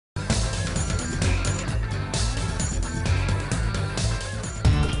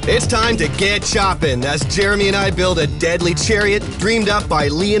It's time to get chopping as Jeremy and I build a deadly chariot dreamed up by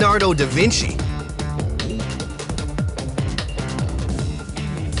Leonardo da Vinci.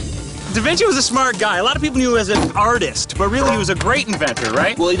 Da Vinci was a smart guy. A lot of people knew him as an artist, but really he was a great inventor,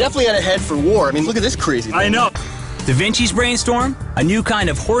 right? Well, he definitely had a head for war. I mean, look at this crazy thing. I know. Da Vinci's brainstorm? A new kind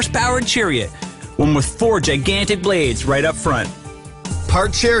of horse-powered chariot, one with 4 gigantic blades right up front.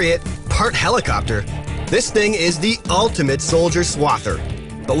 Part chariot, part helicopter. This thing is the ultimate soldier swather.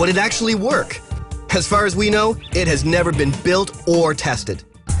 But would it actually work? As far as we know, it has never been built or tested.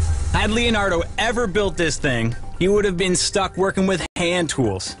 Had Leonardo ever built this thing, he would have been stuck working with hand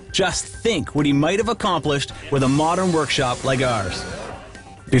tools. Just think what he might have accomplished with a modern workshop like ours.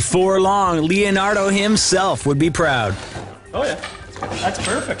 Before long, Leonardo himself would be proud. Oh yeah, that's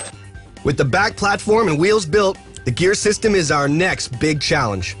perfect. With the back platform and wheels built, the gear system is our next big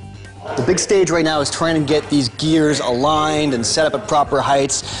challenge. The big stage right now is trying to get these gears aligned and set up at proper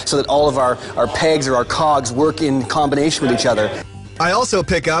heights so that all of our pegs or our cogs work in combination with each other. I also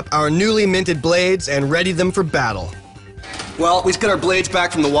pick up our newly minted blades and ready them for battle. Well, we got our blades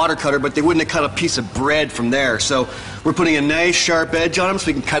back from the water cutter, but they wouldn't have cut a piece of bread from there, so we're putting a nice sharp edge on them so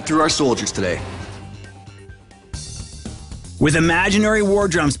we can cut through our soldiers today. With imaginary war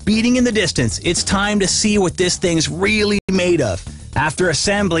drums beating in the distance, it's time to see what this thing's really made of. After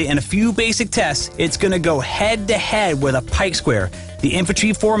assembly and a few basic tests, it's gonna go head-to-head with a pike square, the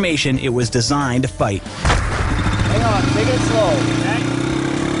infantry formation it was designed to fight. Hang on, take it slow. Okay.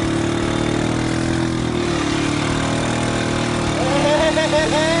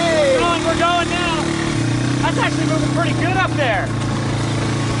 Hey! We're going now. That's actually moving pretty good up there.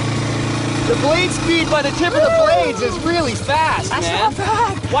 The blade speed by the tip of the blades is really fast, That's man. not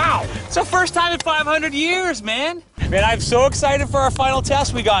bad. Wow. It's the first time in 500 years, man. Man, I'm so excited for our final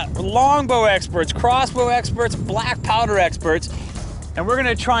test. We got longbow experts, crossbow experts, black powder experts, and we're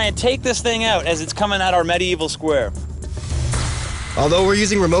gonna try and take this thing out as it's coming at our medieval square. Although we're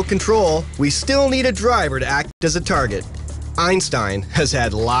using remote control, we still need a driver to act as a target. Einstein has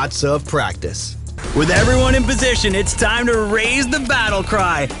had lots of practice. With everyone in position, it's time to raise the battle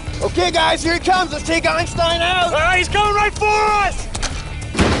cry. Okay, guys, here he comes. Let's take Einstein out. All right, he's coming right for us!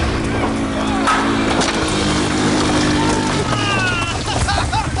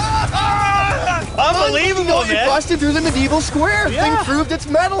 Unbelievable, He man. busted through the medieval square. Yeah. Thing proved its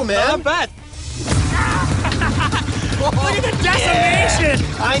metal, man. Not bad. Look at the decimation!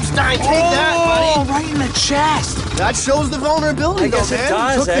 Einstein, take that, buddy. Right in the chest. That shows the vulnerability, I guess though, it man.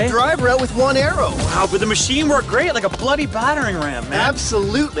 does, Took eh? the driver out with one arrow. Wow, but the machine worked great, like a bloody battering ram, man.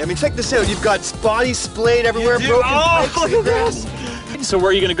 Absolutely. I mean, check this out. You've got bodies splayed everywhere, You do? broken Oh, pipes look in at grass. this. So where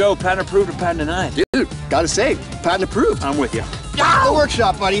are you gonna go? Patent approved or patent denied? Dude, gotta say, patent approved. I'm with you. The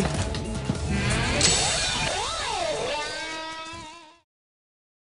workshop, buddy.